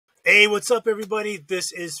Hey, what's up, everybody?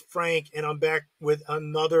 This is Frank, and I'm back with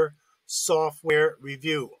another software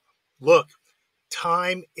review. Look,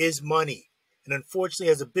 time is money. And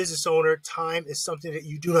unfortunately, as a business owner, time is something that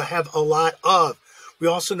you do not have a lot of. We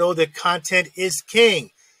also know that content is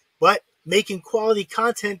king, but making quality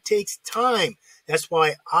content takes time. That's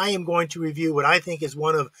why I am going to review what I think is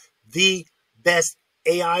one of the best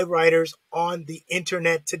AI writers on the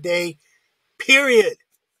internet today, period.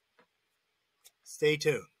 Stay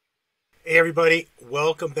tuned. Hey everybody,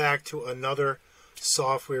 welcome back to another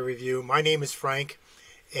software review. My name is Frank,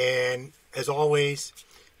 and as always,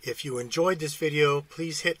 if you enjoyed this video,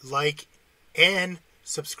 please hit like and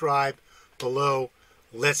subscribe below.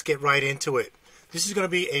 Let's get right into it. This is going to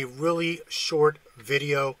be a really short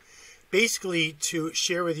video, basically to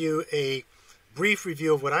share with you a brief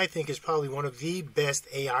review of what I think is probably one of the best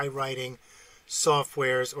AI writing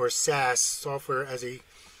softwares, or SaaS, software as a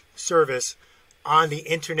service, on the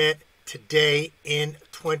internet today in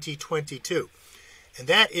 2022, and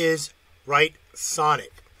that is Writesonic.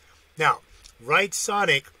 Now,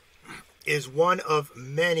 Writesonic is one of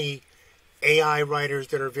many AI writers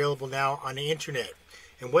that are available now on the internet,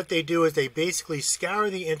 and what they do is they basically scour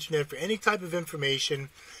the internet for any type of information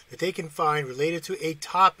that they can find related to a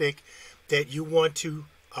topic that you want to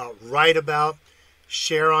write about,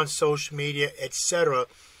 share on social media, etc.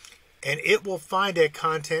 And it will find that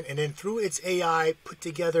content, and then through its AI put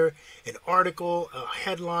together an article, a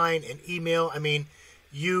headline, an email. I mean,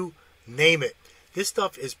 you name it. This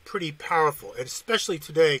stuff is pretty powerful, and especially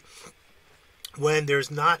today when there's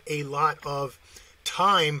not a lot of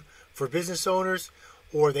time for business owners,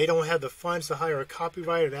 or they don't have the funds to hire a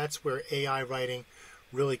copywriter. That's where AI writing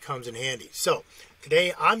really comes in handy. So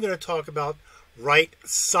today I'm going to talk about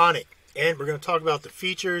Writesonic, and we're going to talk about the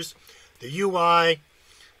features, the UI.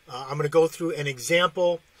 I'm going to go through an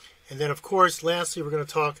example, and then of course lastly we're going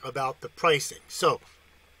to talk about the pricing. So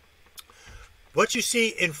what you see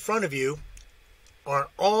in front of you are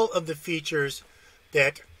all of the features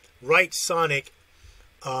that Writesonic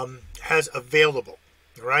has available.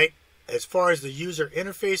 All right, as far as the user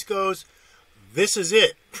interface goes, this is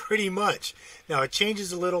it pretty much. Now it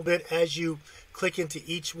changes a little bit as you click into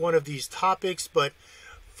each one of these topics, but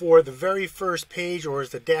for the very first page, or as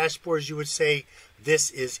the dashboards you would say, this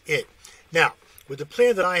is it. Now, with the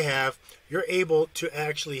plan that I have, you're able to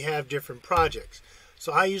actually have different projects.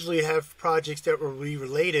 So I usually have projects that will be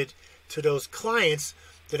related to those clients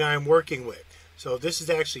that I'm working with. So this is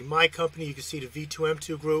actually my company. You can see the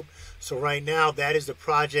V2M2 group. So right now, that is the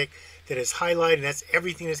project that is highlighted, and that's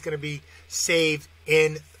everything that's going to be saved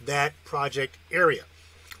in that project area.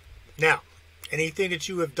 Now, anything that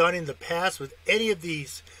you have done in the past with any of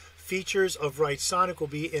these features of Writesonic will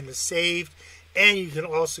be in the saved, and you can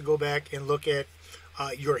also go back and look at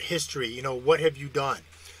your history. You know, what have you done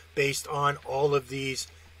based on all of these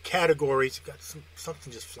categories. Got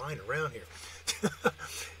something just flying around here.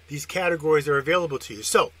 These categories are available to you.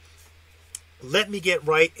 So let me get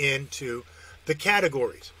right into the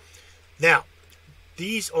categories. Now,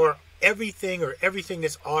 these are everything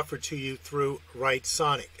that's offered to you through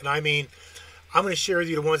Writesonic. And I mean, I'm going to share with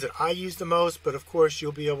you the ones that I use the most, but of course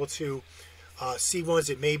you'll be able to see ones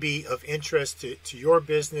that may be of interest to your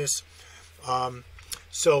business.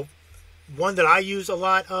 So one that I use a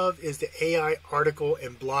lot of is the AI article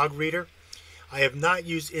and blog reader. I have not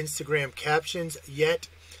used Instagram captions yet.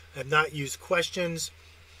 I have not used questions.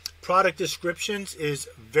 Product descriptions is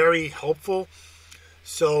very helpful.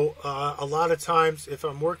 So a lot of times if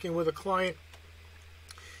I'm working with a client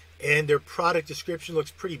and their product description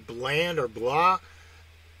looks pretty bland or blah,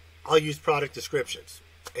 I'll use product descriptions.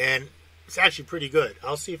 And it's actually pretty good.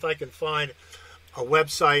 I'll see if I can find a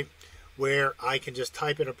website where I can just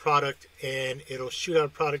type in a product and it'll shoot out a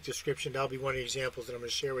product description. That'll be one of the examples that I'm going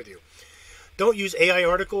to share with you. Don't use AI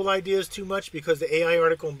article ideas too much, because the AI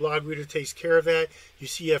article and blog reader takes care of that. You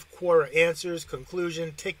see you have Quora answers,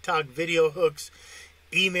 conclusion, TikTok video hooks,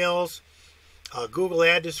 emails, Google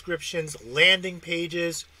ad descriptions, landing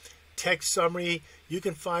pages, text summary. You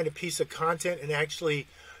can find a piece of content and actually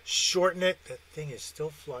shorten it. That thing is still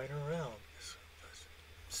flying around.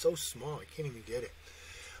 It's so small, I can't even get it.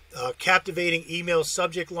 Captivating email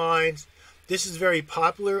subject lines. This is very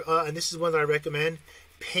popular, and this is one that I recommend.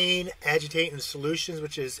 Pain, Agitate, and Solutions,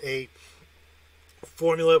 which is a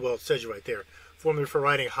formula, well, it says it right there, formula for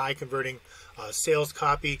writing high converting sales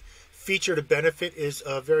copy. Feature to benefit is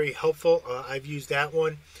very helpful. I've used that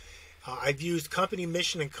one. I've used company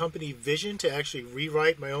mission and company vision to actually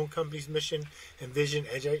rewrite my own company's mission and vision.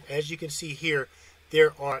 As you can see here,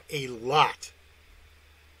 there are a lot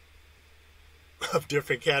of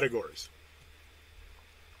different categories.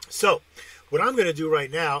 So What I'm going to do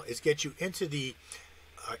right now is get you into the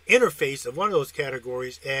interface of one of those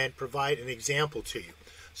categories and provide an example to you.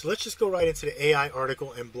 So let's just go right into the AI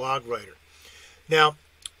article and blog writer. Now,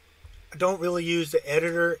 I don't really use the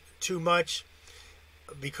editor too much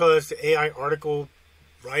because the AI article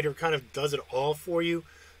writer kind of does it all for you.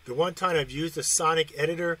 The one time I've used the Sonic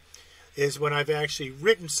editor is when I've actually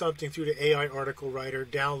written something through the AI article writer,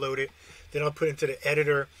 download it, then I'll put it into the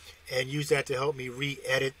editor and use that to help me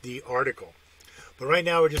re-edit the article. But right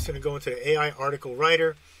now we're just going to go into the AI article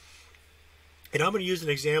writer, and I'm going to use an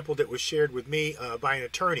example that was shared with me by an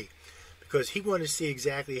attorney because he wanted to see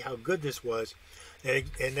exactly how good this was. And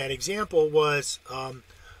that example was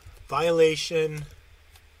violation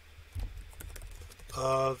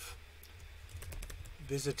of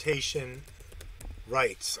visitation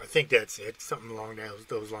rights. I think that's it, something along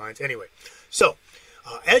those lines. Anyway, so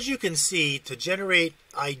as you can see, to generate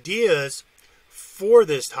ideas for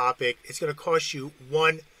this topic, it's going to cost you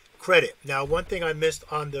 1 credit. Now, one thing I missed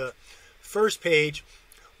on the first page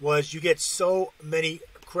was you get so many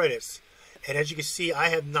credits. And as you can see, I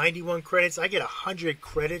have 91 credits. I get 100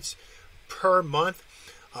 credits per month.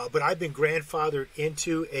 But I've been grandfathered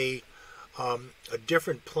into a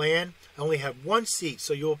different plan. I only have 1 seat,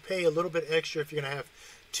 so you'll pay a little bit extra if you're going to have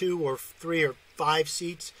 2 or 3 or 5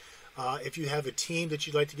 seats. If you have a team that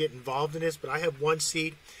you'd like to get involved in this, but I have 1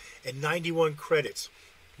 seat and 91 credits.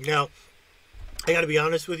 Now, I got to be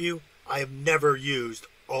honest with you, I have never used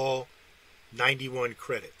all 91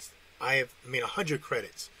 credits. I mean 100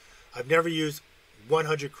 credits. I've never used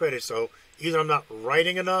 100 credits, so either I'm not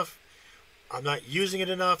writing enough, I'm not using it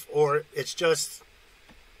enough, or it's just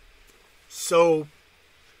so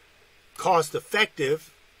cost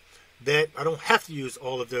effective that I don't have to use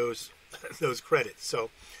all of those credits.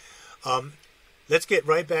 So let's get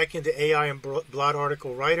right back into AI and blog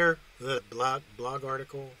article writer. Blog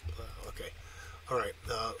article. Okay. All right.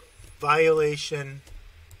 Violation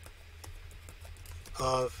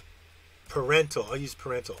of parental. I'll use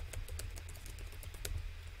parental.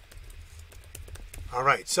 All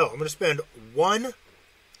right. So I'm going to spend 1, and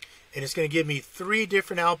it's going to give me 3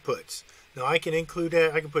 different outputs. Now I can include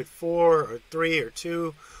that. I can put 4 or 3 or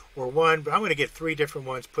 2 or 1, but I'm going to get 3 different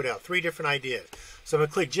ones put out, 3 different ideas. So I'm going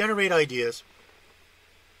to click Generate Ideas.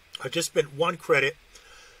 I just spent 1 credit.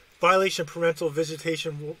 Violation of parental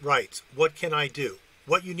visitation rights. What can I do?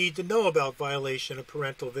 What you need to know about violation of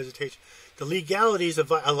parental visitation. The legalities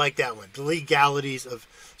of, I like that one. The legalities of,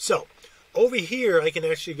 so over here I can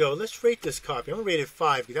actually go, let's rate this copy. I'm going to rate it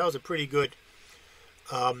 5 because that was a pretty good,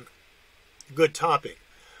 good topic.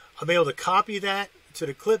 I'm able to copy that to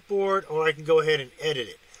the clipboard, or I can go ahead and edit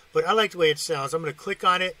it. But I like the way it sounds. I'm going to click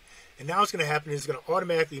on it, and now what's going to happen is it's going to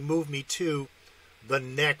automatically move me to the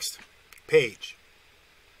next page.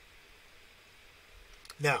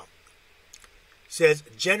 Now, it says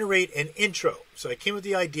generate an intro. So I came with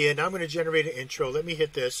the idea. Now I'm going to generate an intro. Let me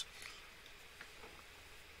hit this.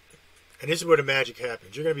 And this is where the magic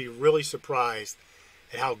happens. You're going to be really surprised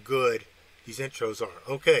at how good these intros are.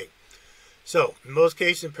 Okay. So, in most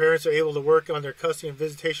cases, parents are able to work on their custody and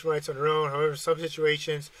visitation rights on their own. However, in some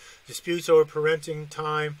situations, disputes over parenting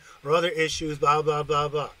time or other issues, blah, blah, blah,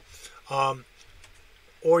 blah.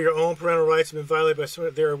 Or your own parental rights have been violated by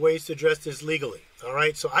someone. There are ways to address this legally. All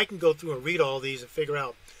right, so I can go through and read all these and figure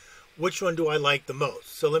out which one do I like the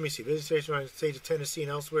most. So let me see. Visitation rights in the state of Tennessee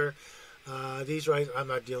and elsewhere. These rights, I'm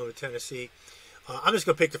not dealing with Tennessee. I'm just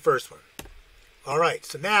going to pick the first one. All right,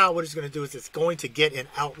 so now what it's going to do is it's going to get an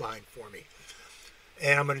outline for me.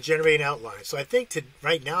 And I'm going to generate an outline. So I think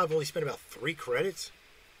right now I've only spent about 3 credits.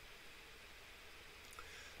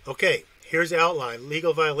 Okay, here's the outline.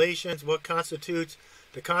 Legal violations, what constitutes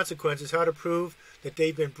the consequences, how to prove that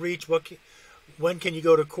they've been breached, when can you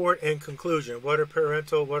go to court, and conclusion. What are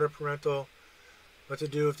parental, what to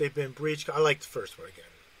do if they've been breached. I like the first one again.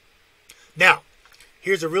 Now,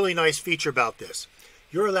 here's a really nice feature about this.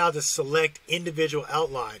 You're allowed to select individual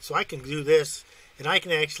outlines. So I can do this, and I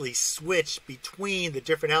can actually switch between the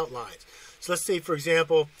different outlines. So let's say, for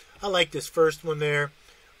example, I like this first one there.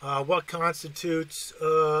 What constitutes,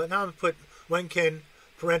 now I'm going to put, when can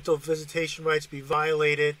parental visitation rights be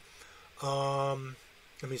violated? Let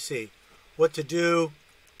me see. What to do,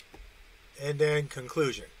 and then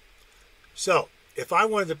conclusion. So, if I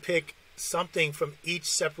wanted to pick something from each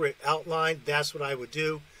separate outline, that's what I would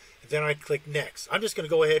do. And then I click next. I'm just going to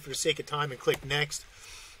go ahead for the sake of time and click next.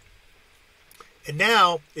 And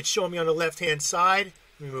now it's showing me on the left-hand side,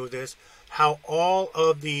 let me move this, how all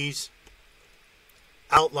of these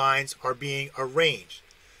outlines are being arranged.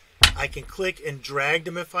 I can click and drag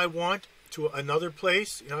them if I want to another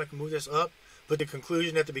place. You know, I can move this up, put the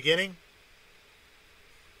conclusion at the beginning.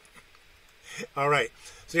 All right.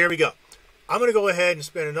 So here we go. I'm going to go ahead and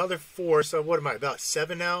spend another 4. So what am I, about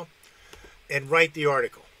 7 now? And write the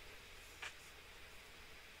article.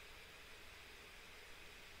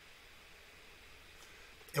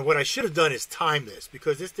 And what I should have done is time this,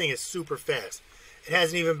 because this thing is super fast. It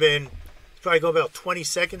hasn't even been, it's probably going about 20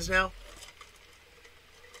 seconds now.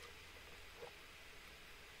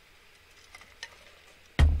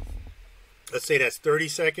 Let's say that's 30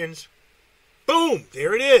 seconds. Boom!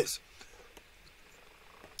 There it is.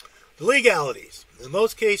 The legalities. In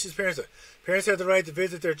most cases, parents have the right to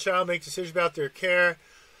visit their child, make decisions about their care.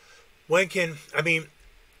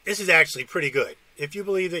 This is actually pretty good. If you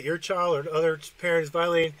believe that your child or other parent is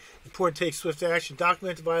violating, important to take swift action,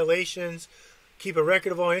 document the violations, keep a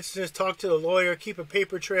record of all incidents, talk to the lawyer, keep a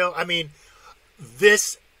paper trail.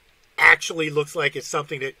 This actually looks like it's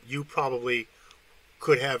something that you probably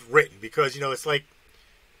could have written, because, it's like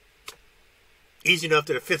easy enough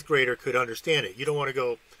that a 5th grader could understand it. You don't want to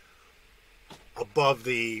go above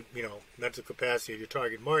the, mental capacity of your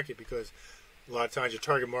target market, because a lot of times your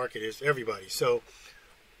target market is everybody. So,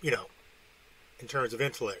 in terms of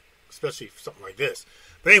intellect, especially for something like this.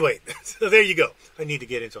 But anyway, so there you go. I need to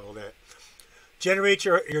get into all that. Generate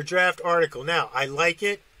your draft article. Now, I like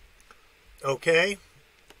it. Okay.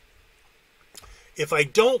 If I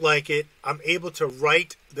don't like it, I'm able to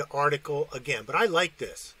write the article again. But I like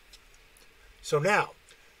this. So now,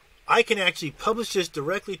 I can actually publish this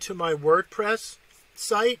directly to my WordPress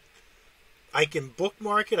site. I can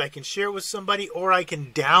bookmark it. I can share it with somebody, or I can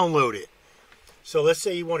download it. So let's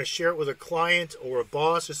say you want to share it with a client or a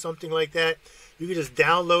boss or something like that. You can just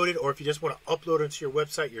download it, or if you just want to upload it to your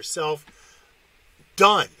website yourself,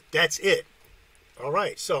 done. That's it. All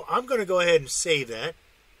right. So I'm going to go ahead and save that.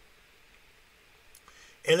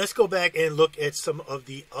 And let's go back and look at some of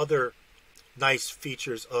the other nice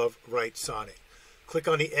features of Writesonic. Click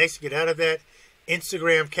on the X to get out of that.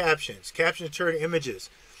 Instagram captions. Captions turn images.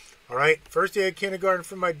 All right. First day of kindergarten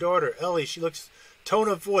for my daughter, Ellie. She looks... Tone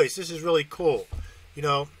of voice. This is really cool.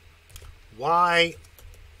 Why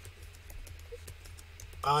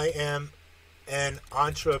I am an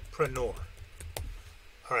entrepreneur.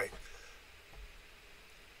 All right.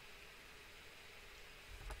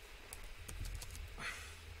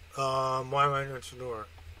 Why am I an entrepreneur?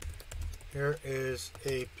 Here is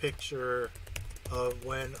a picture of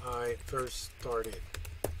when I first started.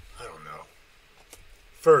 I don't know.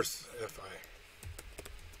 First, F-I.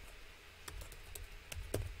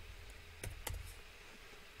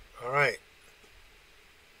 All right.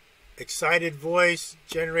 Excited voice.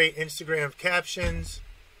 Generate Instagram captions.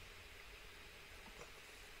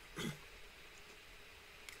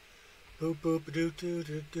 Boop boop doo doo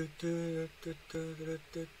doo doo doo doo doo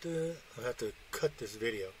doo doo. I'll have to cut this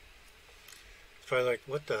video. It's probably like,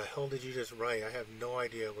 what the hell did you just write? I have no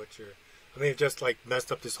idea what you're... it just like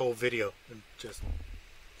messed up this whole video. And just...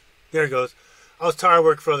 There it goes. I was tired of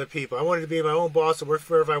working for other people. I wanted to be my own boss and work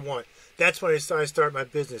for wherever I want. That's when I decided to start my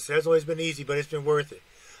business. It hasn't always been easy, but it's been worth it.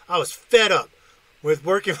 I was fed up with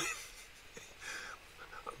working,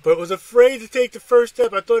 but was afraid to take the first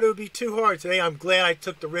step. I thought it would be too hard. Today, I'm glad I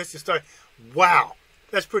took the risk to start. Wow,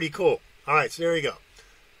 that's pretty cool. All right, so there you go.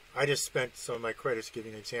 I just spent some of my credits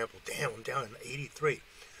giving an example. Damn, I'm down in 83.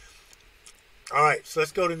 All right, so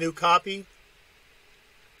let's go to new copy.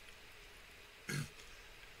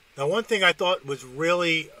 Now, one thing I thought was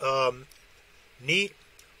really neat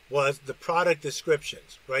was the product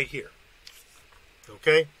descriptions right here.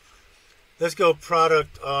 Okay, let's go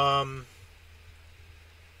product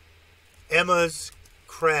Emma's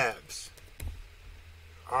crabs.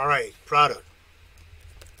 All right, product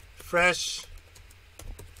freshly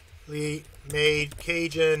made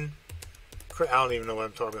Cajun. I don't even know what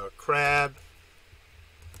I'm talking about. Crab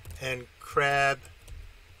and crab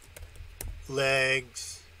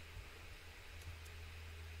legs.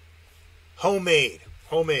 Homemade.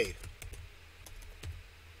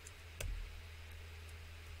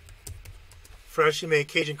 Freshly made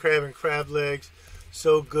Cajun crab and crab legs.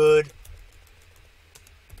 So good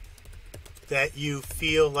that you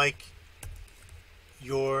feel like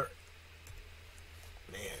you're,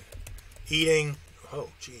 eating,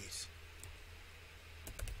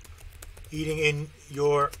 eating in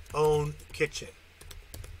your own kitchen.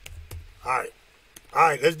 All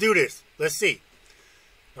right, let's do this. Let's see.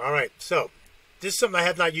 All right, so this is something I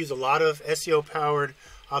have not used a lot of, SEO-powered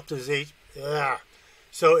optimization.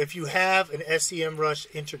 So if you have an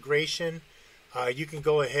SEMrush integration, you can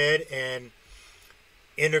go ahead and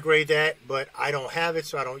integrate that, but I don't have it,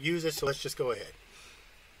 so I don't use it, so let's just go ahead.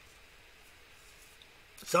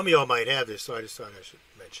 Some of y'all might have this, so I just thought I should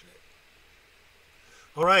mention it.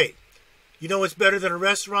 All right, You know what's better than a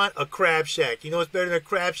restaurant? A crab shack. You know what's better than a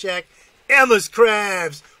crab shack? Emma's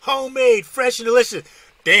Crabs. Homemade, fresh and delicious.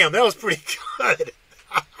 Damn, that was pretty good.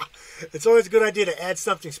 It's always a good idea to add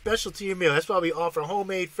something special to your meal. That's why we offer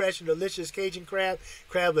homemade, fresh and delicious Cajun crab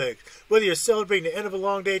legs. Whether you're celebrating the end of a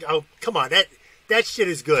long day, oh, come on, that shit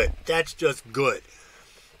is good. That's just good.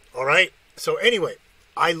 All right? So anyway,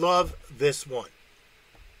 I love this one.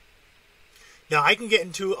 Now, I can get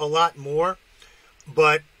into a lot more,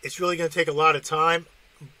 but it's really going to take a lot of time.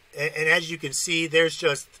 And as you can see, there's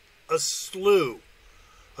just a slew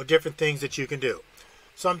of different things that you can do.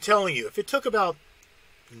 So I'm telling you, if it took about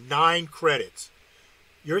 9 credits,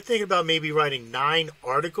 you're thinking about maybe writing 9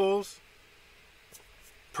 articles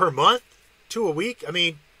per month, 2 a week. I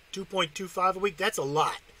mean, 2.25 a week, that's a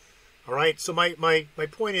lot. All right, so my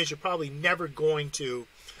point is you're probably never going to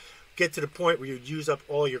get to the point where you use up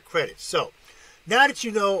all your credits. So now that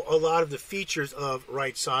you know a lot of the features of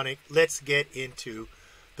Writesonic, let's get into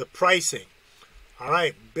the pricing. All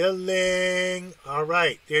right, billing. All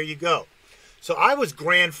right, there you go. So I was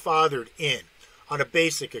grandfathered in on a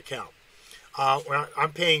basic account. Where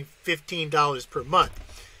I'm paying $15 per month.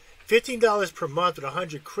 $15 per month with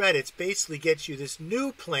 100 credits basically gets you this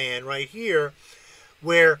new plan right here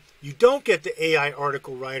where you don't get the AI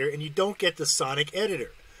article writer and you don't get the Sonic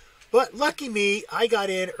editor. But lucky me, I got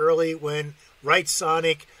in early when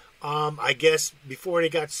Writesonic, I guess before they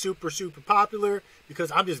got super popular,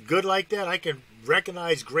 because I'm just good like that. I can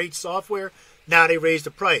recognize great software. Now they raised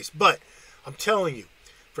the price. But I'm telling you,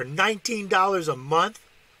 for $19 a month,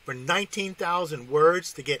 for 19,000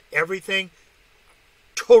 words to get everything,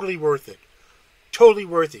 totally worth it. Totally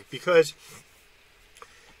worth it, because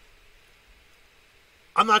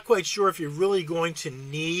I'm not quite sure if you're really going to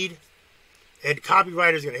need, and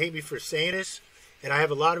copywriters are going to hate me for saying this, and I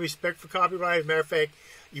have a lot of respect for copywriters. As a matter of fact,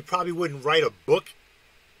 you probably wouldn't write a book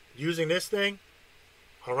using this thing,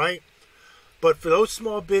 all right? But for those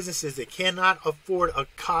small businesses that cannot afford a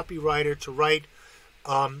copywriter to write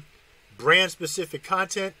brand-specific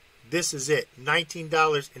content, this is it.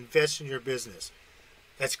 $19, invest in your business.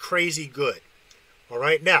 That's crazy good. All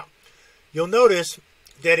right, now, you'll notice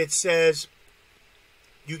that it says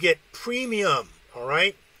you get premium, all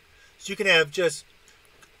right? So you can have just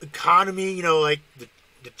economy, you know, like the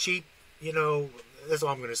cheap, you know, that's all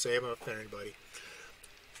I'm going to say. I'm not offending anybody.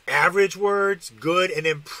 Average words, good, and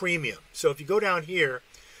then premium. So if you go down here,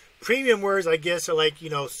 premium words, I guess, are like, you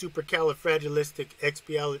know,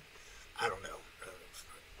 supercalifragilisticexpialidocious. I don't know.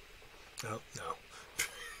 No.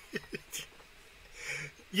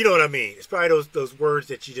 You know what I mean. It's probably those words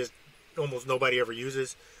that you just, almost nobody ever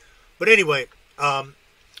uses. But anyway,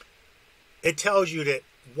 it tells you that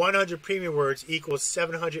 100 premium words equals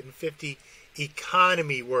 750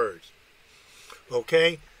 economy words.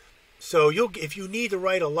 Okay? So if you need to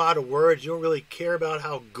write a lot of words, you don't really care about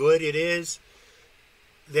how good it is,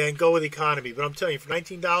 then go with economy. But I'm telling you, for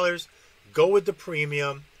 $19, go with the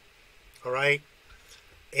premium, all right?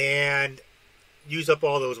 And use up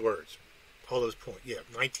all those words, all those points. Yeah,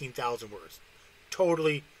 19,000 words.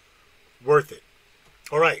 Totally worth it.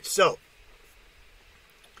 All right, so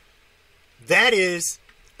that is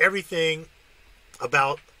everything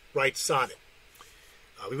about Writesonic.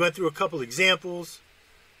 We went through a couple examples.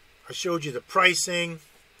 I showed you the pricing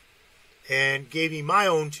and gave you my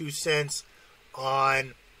own 2 cents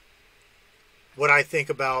on what I think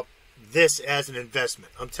about this as an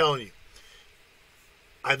investment. I'm telling you,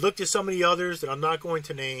 I've looked at some of the others that I'm not going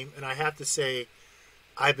to name, and I have to say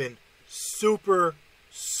I've been super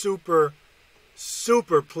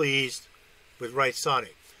pleased with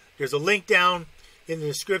Writesonic. There's a link down in the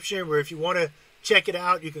description where if you want to check it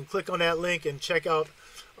out, you can click on that link and check out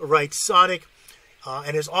Writesonic.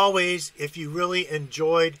 And as always, if you really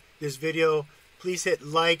enjoyed this video, please hit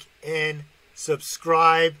like and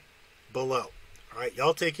subscribe below. All right,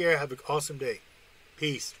 y'all take care. Have an awesome day.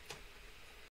 Peace.